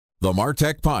The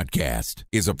MarTech Podcast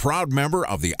is a proud member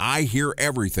of the I Hear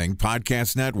Everything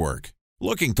Podcast Network.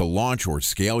 Looking to launch or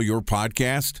scale your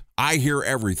podcast? I Hear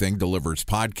Everything delivers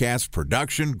podcast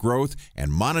production, growth,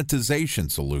 and monetization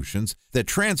solutions that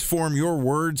transform your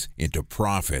words into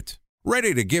profit.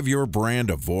 Ready to give your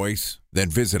brand a voice? Then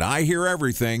visit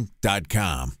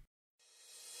iheareverything.com.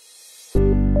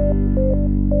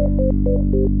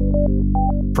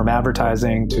 From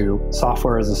advertising to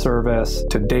software as a service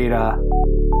to data.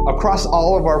 Across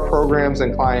all of our programs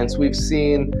and clients, we've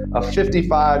seen a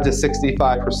 55 to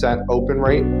 65% open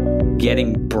rate.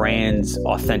 Getting brands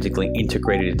authentically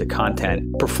integrated into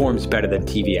content performs better than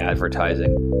TV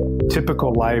advertising.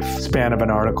 Typical lifespan of an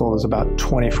article is about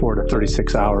 24 to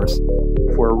 36 hours.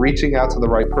 If we're reaching out to the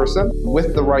right person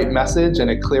with the right message and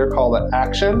a clear call to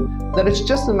action, then it's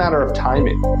just a matter of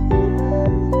timing.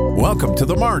 Welcome to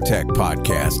the MarTech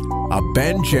Podcast, a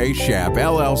Ben J. Schaap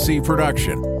LLC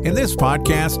production. In this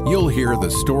podcast, you'll hear the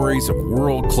stories of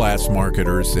world-class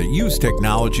marketers that use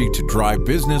technology to drive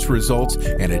business results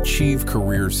and achieve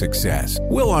career success.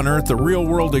 We'll unearth the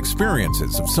real-world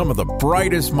experiences of some of the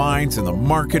brightest minds in the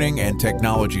marketing and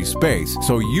technology space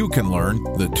so you can learn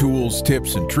the tools,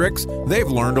 tips, and tricks they've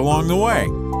learned along the way.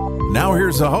 Now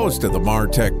here's the host of the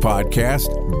MarTech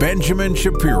Podcast, Benjamin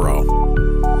Shapiro.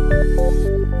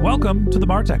 Welcome to the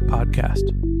MarTech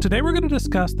Podcast. Today we're going to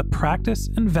discuss the practice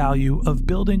and value of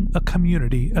building a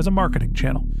community as a marketing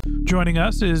channel. Joining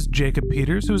us is Jacob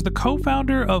Peters, who is the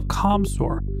co-founder of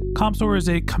Commsor. Commsor is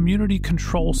a community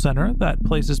control center that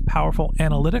places powerful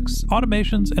analytics,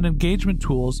 automations, and engagement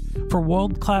tools for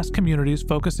world-class communities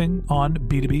focusing on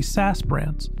B2B SaaS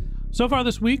brands. So far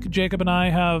this week, Jacob and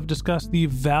I have discussed the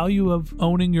value of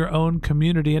owning your own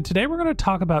community, and today we're going to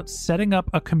talk about setting up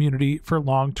a community for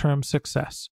long-term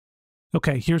success.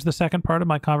 Okay, here's the second part of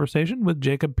my conversation with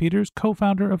Jacob Peters,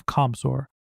 co-founder of Commsor.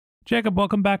 Jacob,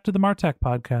 welcome back to the MarTech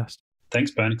Podcast.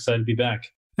 Thanks, Ben. Excited to be back.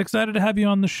 Excited to have you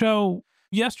on the show.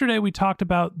 Yesterday, we talked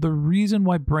about the reason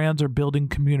why brands are building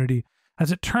community.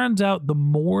 As it turns out, the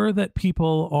more that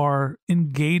people are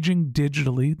engaging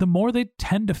digitally, the more they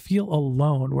tend to feel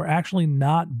alone. We're actually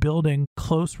not building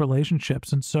close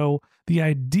relationships. And so the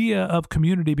idea of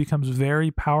community becomes very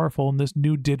powerful in this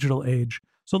new digital age.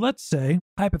 So let's say,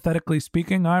 hypothetically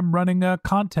speaking, I'm running a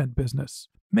content business.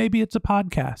 Maybe it's a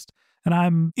podcast, and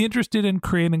I'm interested in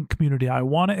creating community. I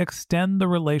want to extend the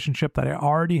relationship that I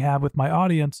already have with my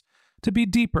audience to be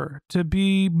deeper, to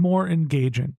be more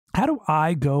engaging. How do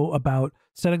I go about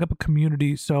setting up a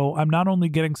community so I'm not only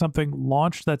getting something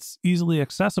launched that's easily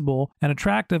accessible and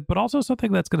attractive, but also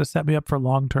something that's going to set me up for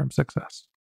long-term success?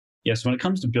 Yes, when it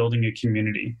comes to building a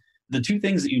community, the two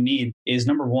things that you need is,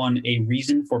 number one, a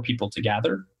reason for people to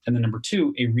gather, and then number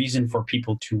two, a reason for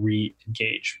people to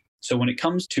re-engage. So when it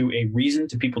comes to a reason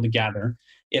to people to gather,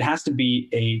 it has to be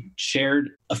a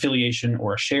shared affiliation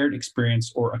or a shared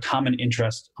experience or a common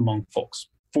interest among folks.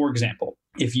 For example,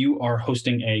 if you are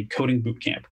hosting a coding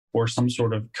bootcamp or some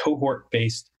sort of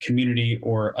cohort-based community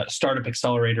or a startup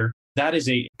accelerator, that is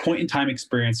a point-in-time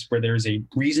experience where there's a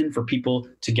reason for people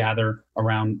to gather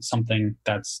around something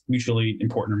that's mutually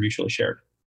important or mutually shared.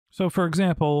 So, for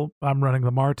example, I'm running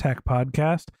the MarTech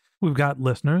Podcast. We've got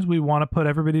listeners. We want to put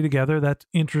everybody together that's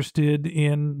interested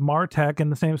in MarTech in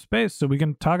the same space so we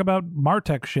can talk about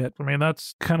MarTech shit. I mean,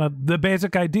 that's kind of the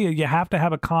basic idea. You have to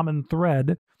have a common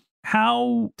thread.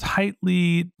 How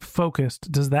tightly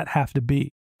focused does that have to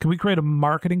be? Can we create a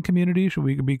marketing community? Should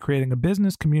we be creating a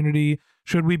business community?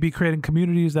 Should we be creating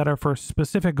communities that are for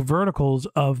specific verticals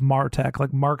of MarTech,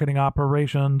 like marketing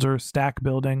operations or stack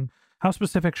building? How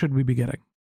specific should we be getting?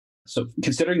 So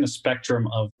considering the spectrum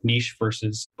of niche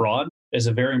versus broad is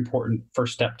a very important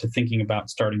first step to thinking about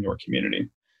starting your community.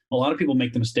 A lot of people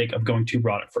make the mistake of going too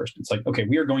broad at first. It's like, okay,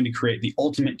 we are going to create the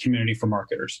ultimate community for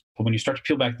marketers. But when you start to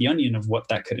peel back the onion of what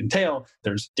that could entail,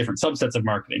 there's different subsets of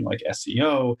marketing like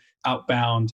SEO,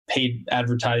 outbound, paid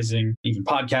advertising, even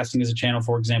podcasting as a channel,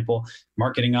 for example,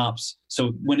 marketing ops.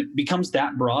 So when it becomes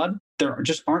that broad, there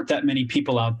just aren't that many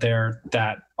people out there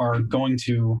that are going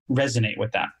to resonate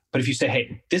with that. But if you say,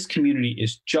 hey, this community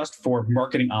is just for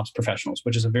marketing ops professionals,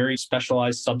 which is a very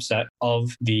specialized subset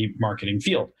of the marketing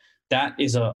field, that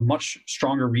is a much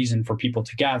stronger reason for people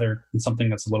to gather than something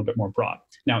that's a little bit more broad.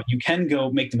 Now, you can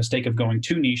go make the mistake of going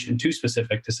too niche and too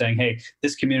specific to saying, hey,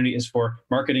 this community is for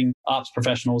marketing ops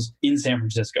professionals in San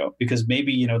Francisco, because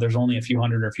maybe, there's only a few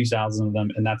hundred or a few thousand of them,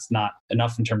 and that's not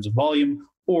enough in terms of volume.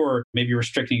 Or maybe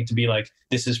restricting it to be like,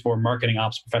 this is for marketing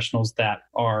ops professionals that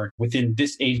are within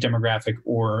this age demographic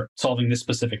or solving this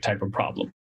specific type of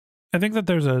problem. I think that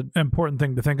there's an important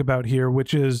thing to think about here,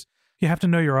 which is you have to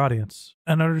know your audience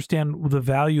and understand the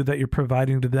value that you're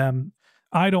providing to them.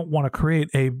 I don't want to create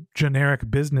a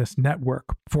generic business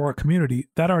network for a community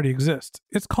that already exists.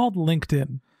 It's called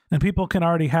LinkedIn, and people can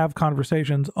already have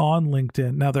conversations on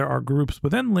LinkedIn. Now, there are groups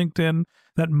within LinkedIn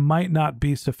that might not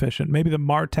be sufficient. Maybe the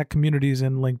MarTech communities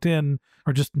in LinkedIn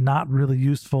are just not really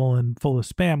useful and full of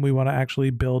spam. We want to actually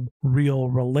build real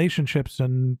relationships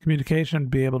and communication,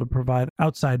 be able to provide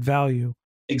outside value.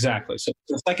 Exactly. So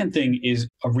the second thing is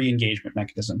a re-engagement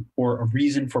mechanism, or a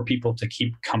reason for people to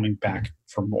keep coming back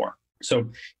for more. So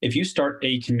if you start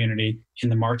a community in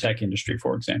the MarTech industry,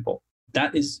 for example,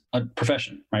 that is a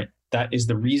profession, right? That is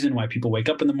the reason why people wake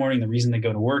up in the morning, the reason they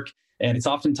go to work. And it's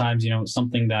oftentimes,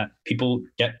 something that people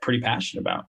get pretty passionate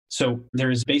about. So there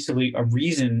is basically a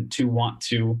reason to want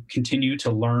to continue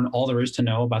to learn all there is to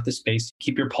know about this space.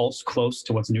 Keep your pulse close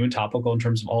to what's new and topical in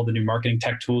terms of all the new marketing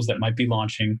tech tools that might be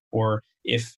launching. Or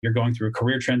if you're going through a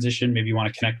career transition, maybe you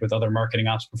want to connect with other marketing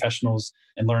ops professionals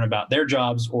and learn about their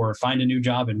jobs, or find a new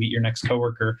job and meet your next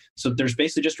coworker. So there's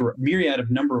basically just a myriad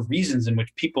of number of reasons in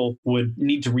which people would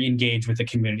need to re-engage with a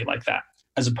community like that,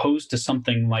 as opposed to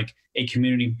something like a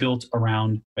community built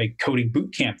around a coding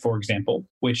boot camp, for example,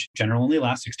 which generally only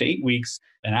lasts 6 to 8 weeks.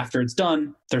 And after it's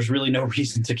done, there's really no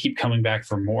reason to keep coming back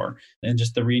for more. And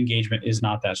just the re-engagement is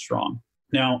not that strong.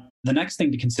 Now, the next thing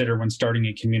to consider when starting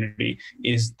a community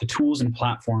is the tools and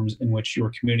platforms in which your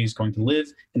community is going to live,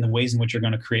 and the ways in which you're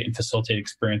going to create and facilitate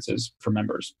experiences for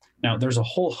members. Now, there's a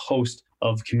whole host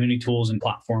of community tools and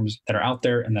platforms that are out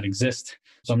there and that exist.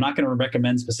 So I'm not going to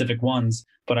recommend specific ones,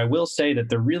 but I will say that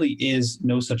there really is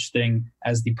no such thing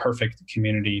as the perfect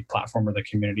community platform or the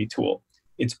community tool.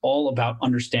 It's all about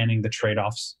understanding the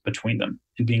trade-offs between them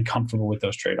and being comfortable with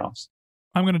those trade-offs.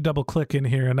 I'm going to double click in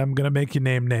here and I'm going to make you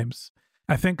name names.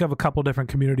 I think of a couple different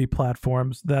community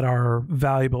platforms that are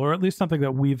valuable, or at least something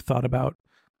that we've thought about.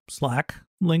 Slack,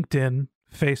 LinkedIn,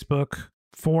 Facebook,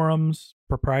 forums,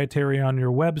 proprietary on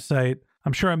your website.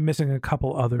 I'm sure I'm missing a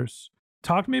couple others.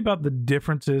 Talk to me about the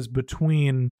differences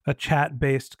between a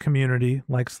chat-based community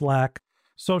like Slack,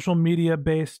 social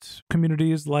media-based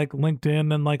communities like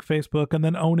LinkedIn and like Facebook, and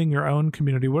then owning your own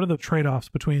community. What are the trade-offs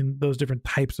between those different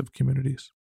types of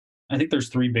communities? I think there's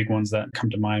 3 big ones that come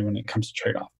to mind when it comes to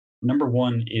trade-off. Number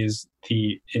 1 is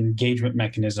the engagement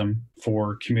mechanism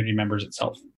for community members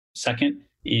itself. Second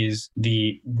is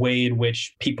the way in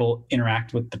which people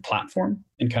interact with the platform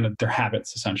and kind of their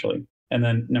habits, essentially. And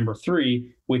then number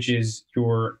 3, which is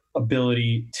your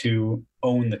ability to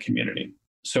own the community.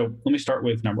 So let me start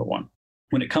with number 1.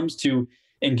 When it comes to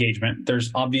engagement, there's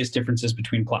obvious differences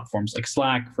between platforms like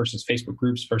Slack versus Facebook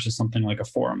groups versus something like a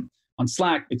forum. On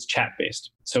Slack, it's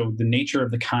chat-based. So the nature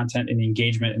of the content and the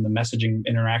engagement and the messaging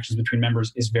interactions between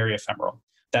members is very ephemeral.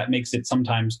 That makes it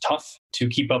sometimes tough to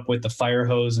keep up with the fire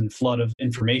hose and flood of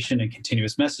information and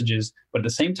continuous messages. But at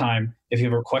the same time, if you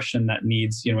have a question that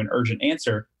needs, an urgent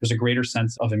answer, there's a greater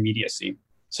sense of immediacy.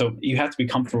 So you have to be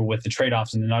comfortable with the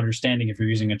trade-offs and an understanding if you're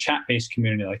using a chat-based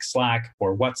community like Slack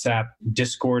or WhatsApp.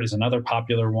 Discord is another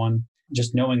popular one.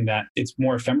 Just knowing that it's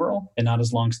more ephemeral and not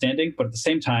as long-standing, but at the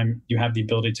same time, you have the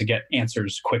ability to get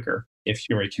answers quicker if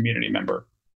you're a community member.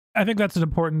 I think that's an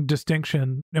important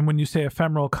distinction. And when you say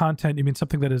ephemeral content, you mean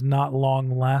something that is not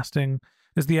long-lasting.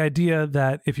 Is the idea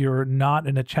that if you're not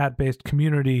in a chat-based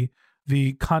community,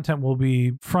 the content will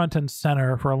be front and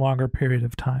center for a longer period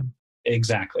of time.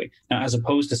 Exactly. Now, as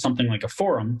opposed to something like a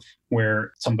forum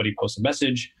where somebody posts a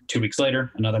message, 2 weeks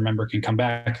later, another member can come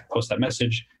back, post that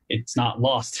message. It's not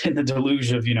lost in the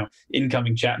deluge of,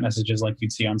 incoming chat messages like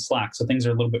you'd see on Slack. So things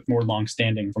are a little bit more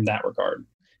long-standing from that regard.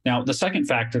 Now, the second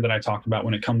factor that I talked about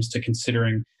when it comes to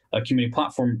considering a community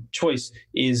platform choice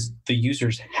is the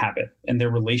user's habit and their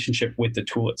relationship with the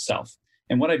tool itself.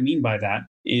 And what I mean by that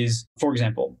is, for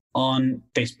example, on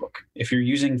Facebook, if you're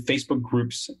using Facebook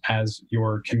groups as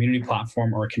your community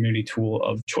platform or a community tool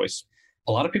of choice,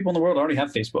 a lot of people in the world already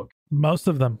have Facebook. Most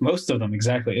of them. Most of them,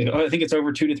 exactly. I think it's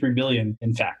over 2 to 3 billion,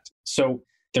 in fact. So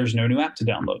there's no new app to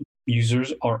download.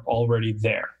 Users are already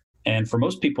there. And for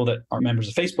most people that are members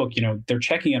of Facebook, they're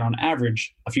checking it on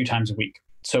average a few times a week.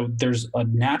 So there's a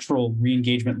natural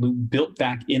re-engagement loop built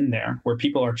back in there where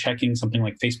people are checking something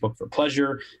like Facebook for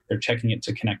pleasure. They're checking it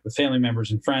to connect with family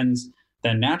members and friends.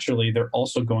 Then naturally, they're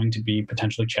also going to be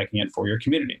potentially checking it for your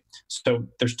community. So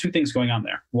there's 2 things going on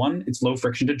there. One, it's low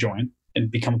friction to join and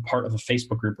become a part of a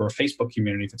Facebook group or a Facebook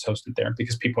community if it's hosted there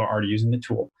because people are already using the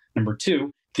tool. Number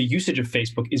 2, the usage of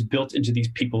Facebook is built into these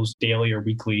people's daily or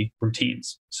weekly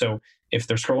routines. So if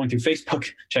they're scrolling through Facebook,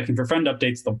 checking for friend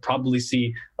updates, they'll probably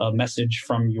see a message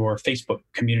from your Facebook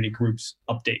community group's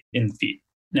update in the feed.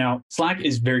 Now, Slack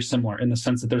is very similar in the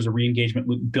sense that there's a re-engagement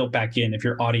loop built back in if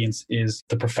your audience is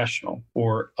the professional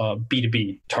or a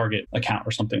B2B target account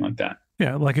or something like that.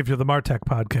 Yeah, like if you're the Martech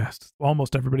podcast,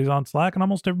 almost everybody's on Slack and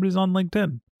almost everybody's on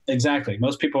LinkedIn. Exactly.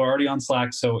 Most people are already on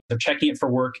Slack, so they're checking it for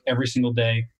work every single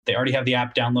day. They already have the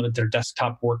app downloaded to their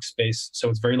desktop workspace, so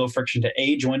it's very low friction to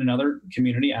A, join another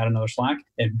community, add another Slack,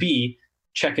 and B,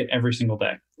 check it every single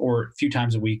day or a few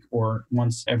times a week or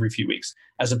once every few weeks,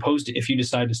 as opposed to if you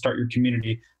decide to start your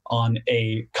community on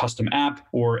a custom app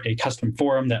or a custom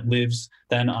forum that lives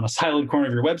then on a siloed corner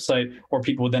of your website, or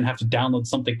people would then have to download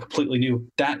something completely new.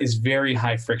 That is very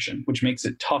high friction, which makes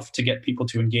it tough to get people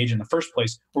to engage in the first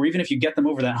place, or even if you get them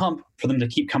over that hump, for them to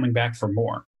keep coming back for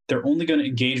more. They're only going to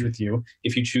engage with you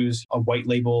if you choose a white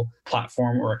label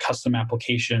platform or a custom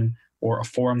application or a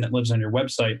forum that lives on your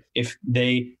website, if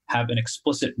they have an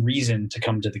explicit reason to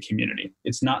come to the community.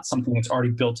 It's not something that's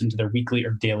already built into their weekly or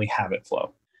daily habit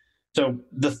flow. So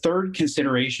the third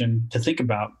consideration to think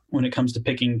about when it comes to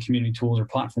picking community tools or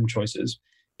platform choices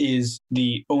is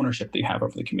the ownership that you have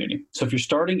over the community. So if you're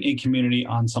starting a community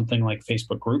on something like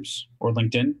Facebook groups or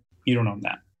LinkedIn, you don't own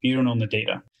that. You don't own the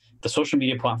data. The social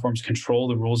media platforms control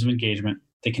the rules of engagement.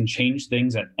 They can change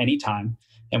things at any time.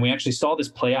 And we actually saw this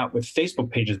play out with Facebook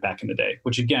pages back in the day,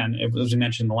 which again, as we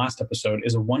mentioned in the last episode,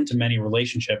 is a one-to-many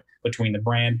relationship between the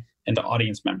brand and the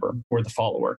audience member or the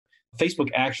follower. Facebook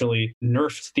actually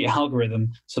nerfed the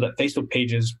algorithm so that Facebook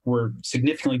pages were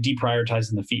significantly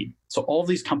deprioritized in the feed. So all of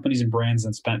these companies and brands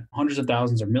that spent hundreds of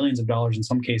thousands or millions of dollars in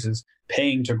some cases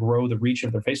paying to grow the reach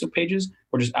of their Facebook pages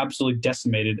were just absolutely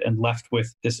decimated and left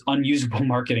with this unusable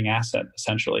marketing asset,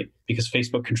 essentially, because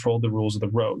Facebook controlled the rules of the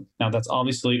road. Now, that's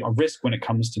obviously a risk when it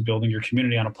comes to building your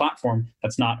community on a platform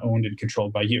that's not owned and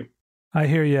controlled by you. I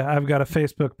hear you. I've got a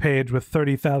Facebook page with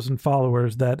 30,000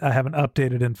 followers that I haven't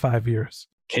updated in 5 years.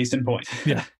 Case in point.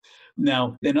 Yeah.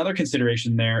 Now, another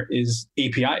consideration there is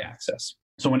API access.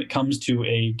 So when it comes to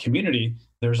a community,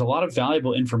 there's a lot of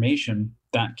valuable information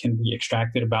that can be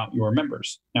extracted about your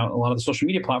members. Now, a lot of the social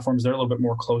media platforms, they're a little bit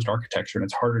more closed architecture and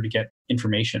it's harder to get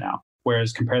information out.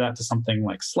 Whereas compare that to something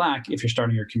like Slack, if you're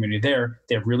starting your community there,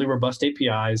 they have really robust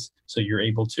APIs. So you're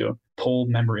able to pull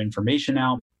member information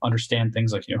out, understand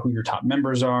things like who your top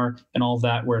members are and all of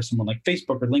that. Whereas someone like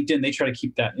Facebook or LinkedIn, they try to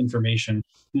keep that information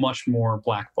much more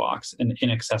black box and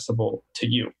inaccessible to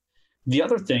you. The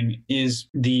other thing is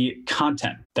the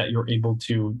content that you're able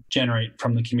to generate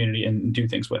from the community and do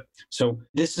things with. So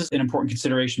this is an important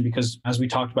consideration because as we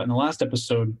talked about in the last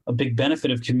episode, a big benefit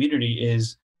of community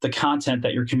is the content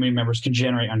that your community members can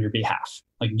generate on your behalf.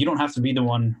 Like you don't have to be the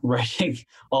one writing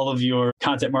all of your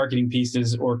content marketing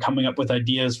pieces or coming up with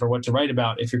ideas for what to write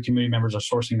about if your community members are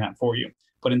sourcing that for you.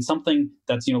 But in something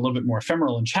that's a little bit more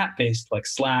ephemeral and chat-based like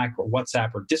Slack or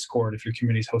WhatsApp or Discord, if your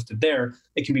community is hosted there,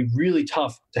 it can be really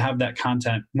tough to have that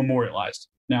content memorialized.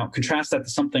 Now, contrast that to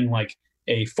something like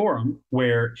a forum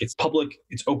where it's public,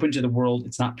 it's open to the world,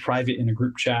 it's not private in a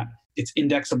group chat, it's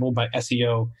indexable by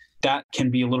SEO. That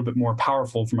can be a little bit more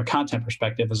powerful from a content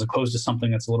perspective as opposed to something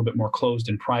that's a little bit more closed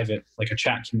and private, like a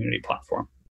chat community platform.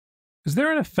 Is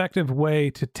there an effective way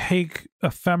to take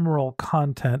ephemeral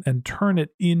content and turn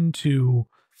it into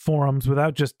forums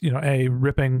without just,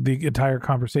 ripping the entire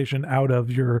conversation out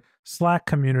of your Slack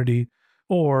community,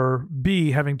 or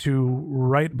B, having to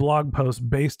write blog posts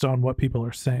based on what people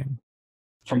are saying?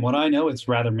 From what I know, it's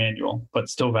rather manual, but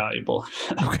still valuable.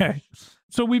 Okay.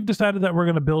 So we've decided that we're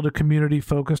going to build a community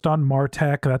focused on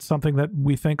MarTech. That's something that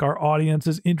we think our audience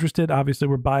is interested. Obviously,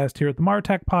 we're biased here at the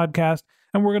MarTech podcast,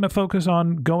 and we're going to focus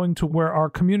on going to where our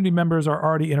community members are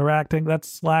already interacting.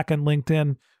 That's Slack and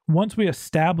LinkedIn. Once we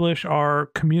establish our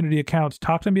community accounts,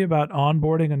 talk to me about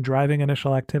onboarding and driving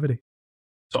initial activity.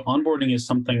 So onboarding is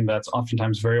something that's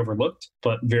oftentimes very overlooked,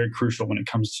 but very crucial when it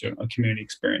comes to a community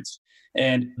experience.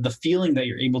 And the feeling that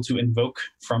you're able to invoke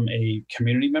from a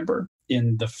community member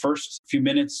in the first few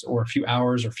minutes or a few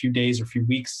hours or a few days or a few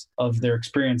weeks of their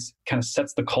experience kind of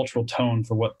sets the cultural tone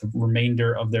for what the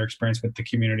remainder of their experience with the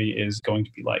community is going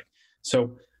to be like.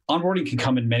 So onboarding can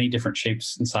come in many different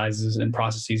shapes and sizes and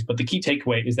processes, but the key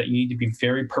takeaway is that you need to be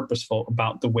very purposeful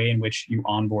about the way in which you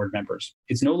onboard members.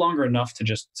 It's no longer enough to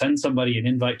just send somebody an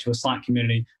invite to a Slack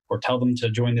community or tell them to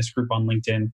join this group on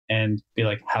LinkedIn and be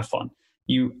like, have fun.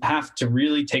 You have to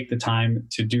really take the time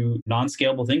to do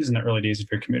non-scalable things in the early days of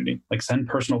your community, like send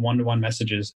personal one-to-one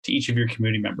messages to each of your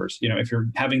community members. If you're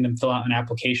having them fill out an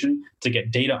application to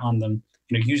get data on them,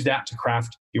 use that to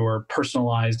craft your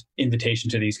personalized invitation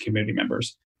to these community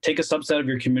members. Take a subset of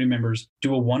your community members,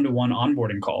 do a one-to-one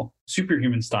onboarding call,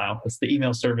 superhuman style. That's the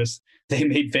email service. They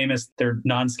made famous their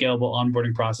non-scalable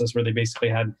onboarding process where they basically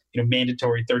had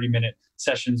mandatory 30-minute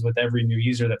sessions with every new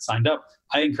user that signed up.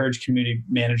 I encourage community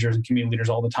managers and community leaders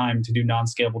all the time to do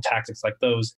non-scalable tactics like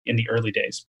those in the early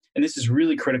days. And this is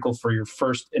really critical for your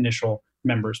first initial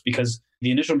members, because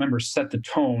the initial members set the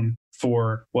tone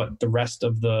for what the rest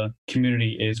of the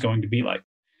community is going to be like.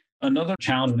 Another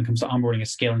challenge when it comes to onboarding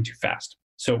is scaling too fast.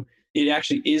 So it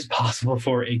actually is possible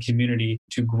for a community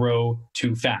to grow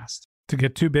too fast. To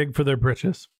get too big for their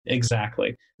britches.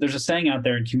 Exactly. There's a saying out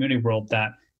there in community world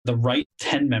that the right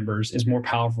 10 members is more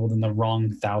powerful than the wrong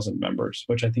 1,000 members,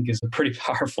 which I think is a pretty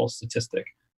powerful statistic.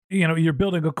 You know, you're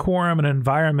building a quorum and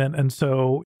environment. And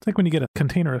so it's like when you get a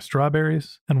container of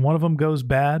strawberries and one of them goes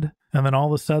bad, and then all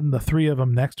of a sudden the 3 of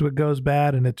them next to it goes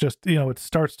bad, and it just, it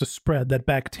starts to spread. That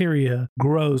bacteria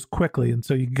grows quickly. And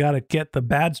so you got to get the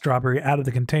bad strawberry out of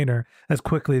the container as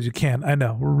quickly as you can. I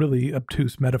know, really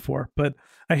obtuse metaphor, but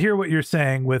I hear what you're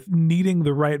saying with needing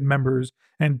the right members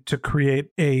and to create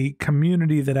a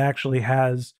community that actually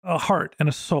has a heart and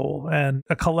a soul and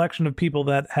a collection of people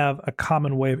that have a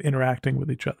common way of interacting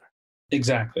with each other.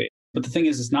 Exactly. But the thing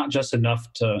is, it's not just enough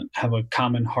to have a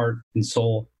common heart and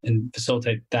soul and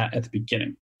facilitate that at the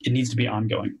beginning. It needs to be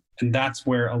ongoing. And that's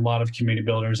where a lot of community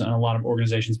builders and a lot of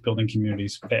organizations building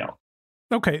communities fail.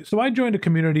 Okay, so I joined a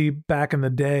community back in the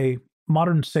day,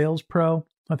 Modern Sales Pro,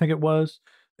 I think it was.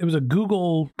 It was a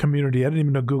Google community. I didn't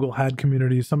even know Google had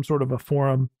communities, some sort of a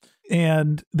forum.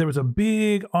 And there was a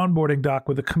big onboarding doc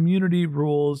with the community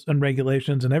rules and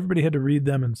regulations, and everybody had to read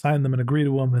them and sign them and agree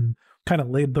to them, and kind of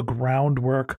laid the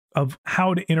groundwork of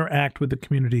how to interact with the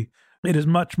community. It is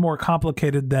much more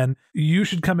complicated than you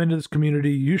should come into this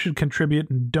community, you should contribute,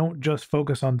 and don't just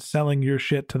focus on selling your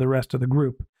shit to the rest of the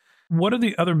group. What are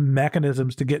the other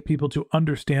mechanisms to get people to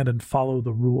understand and follow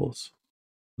the rules?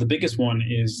 The biggest one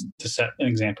is to set an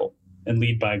example and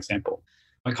lead by example.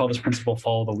 I call this principle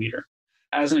follow the leader.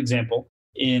 As an example,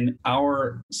 in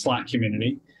our Slack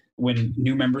community, when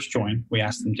new members join, we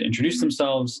ask them to introduce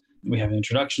themselves. We have an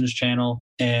introductions channel,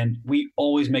 and we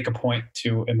always make a point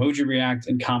to emoji react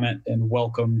and comment and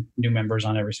welcome new members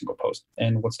on every single post.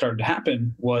 And what started to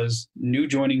happen was new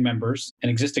joining members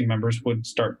and existing members would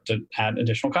start to add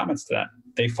additional comments to that.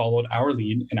 They followed our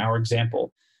lead and our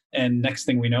example. And next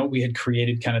thing we know, we had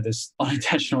created kind of this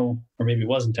unintentional, or maybe it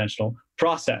was intentional,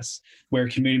 process where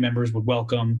community members would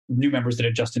welcome new members that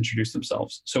had just introduced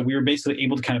themselves. So we were basically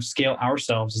able to kind of scale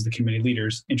ourselves as the community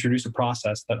leaders, introduce a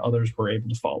process that others were able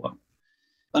to follow.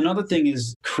 Another thing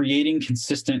is creating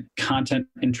consistent content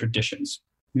and traditions.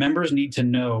 Members need to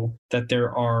know that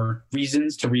there are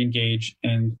reasons to re-engage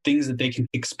and things that they can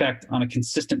expect on a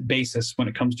consistent basis when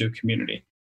it comes to a community.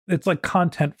 It's like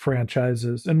content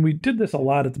franchises. And we did this a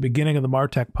lot at the beginning of the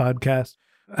MarTech podcast.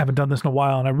 I haven't done this in a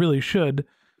while, and I really should.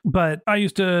 But I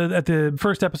used to, at the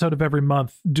first episode of every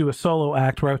month, do a solo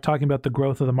act where I was talking about the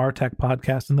growth of the MarTech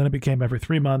podcast. And then it became every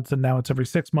 3 months. And now it's every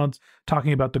 6 months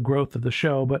talking about the growth of the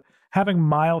show. But having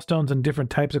milestones and different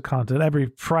types of content.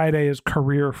 Every Friday is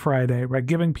Career Friday, right?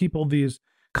 Giving people these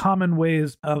common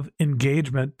ways of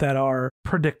engagement that are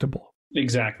predictable.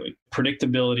 Exactly.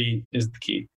 Predictability is the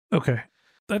key. Okay.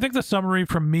 I think the summary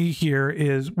from me here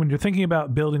is when you're thinking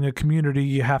about building a community,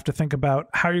 you have to think about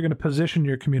how you're going to position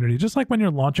your community. Just like when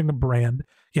you're launching a brand,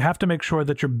 you have to make sure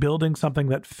that you're building something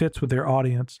that fits with your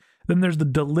audience. Then there's the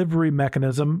delivery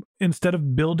mechanism. Instead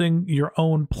of building your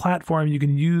own platform, you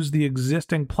can use the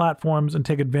existing platforms and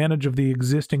take advantage of the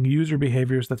existing user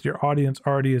behaviors that your audience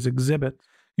already is exhibit.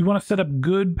 You want to set up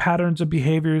good patterns of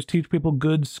behaviors, teach people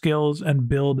good skills, and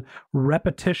build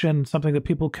repetition, something that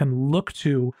people can look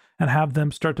to and have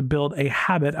them start to build a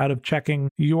habit out of checking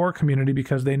your community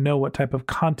because they know what type of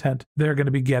content they're going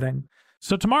to be getting.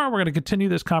 So tomorrow we're going to continue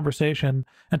this conversation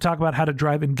and talk about how to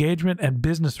drive engagement and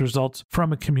business results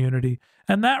from a community.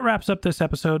 And that wraps up this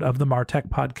episode of the MarTech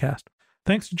podcast.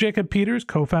 Thanks to Jacob Peters,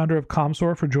 co-founder of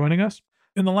Commsor, for joining us.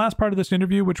 In the last part of this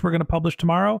interview, which we're going to publish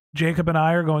tomorrow, Jacob and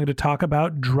I are going to talk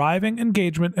about driving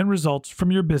engagement and results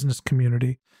from your business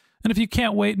community. And if you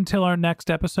can't wait until our next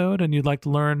episode and you'd like to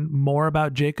learn more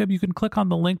about Jacob, you can click on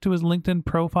the link to his LinkedIn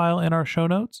profile in our show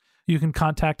notes. You can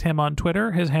contact him on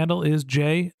Twitter. His handle is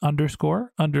J__CUB.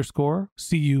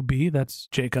 That's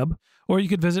Jacob. Or you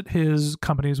could visit his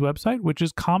company's website, which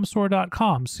is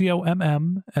commsor.com,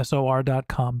 COMMSOR.com.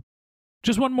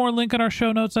 Just one more link in our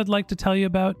show notes I'd like to tell you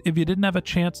about. If you didn't have a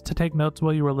chance to take notes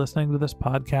while you were listening to this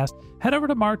podcast, head over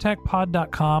to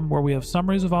martechpod.com where we have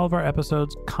summaries of all of our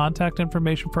episodes, contact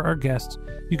information for our guests.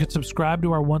 You can subscribe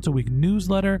to our once-a-week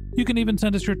newsletter. You can even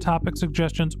send us your topic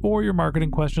suggestions or your marketing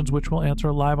questions, which we'll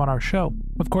answer live on our show.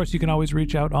 Of course, you can always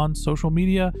reach out on social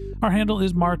media. Our handle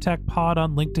is martechpod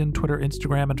on LinkedIn, Twitter,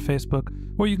 Instagram, and Facebook,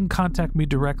 or you can contact me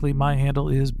directly. My handle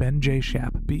is Ben J.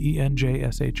 Shap,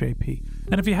 BenJShap.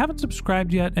 And if you haven't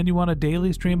subscribed yet and you want a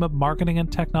daily stream of marketing and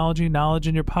technology knowledge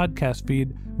in your podcast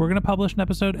feed, we're going to publish an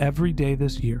episode every day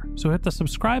this year. So hit the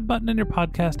subscribe button in your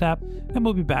podcast app, and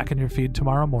we'll be back in your feed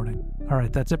tomorrow morning. All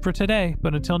right, that's it for today.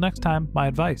 But until next time, my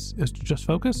advice is to just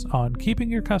focus on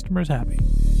keeping your customers happy.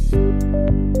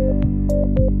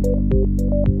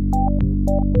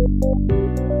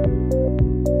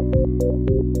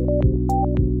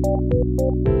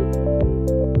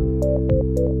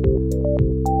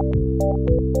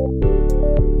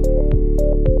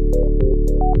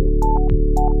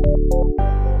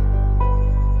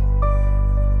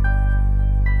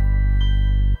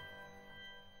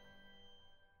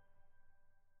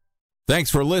 Thanks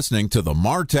for listening to the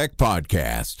MarTech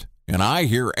Podcast, an I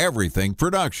Hear Everything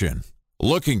production.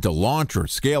 Looking to launch or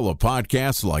scale a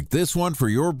podcast like this one for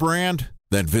your brand?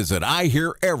 Then visit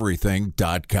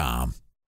iheareverything.com.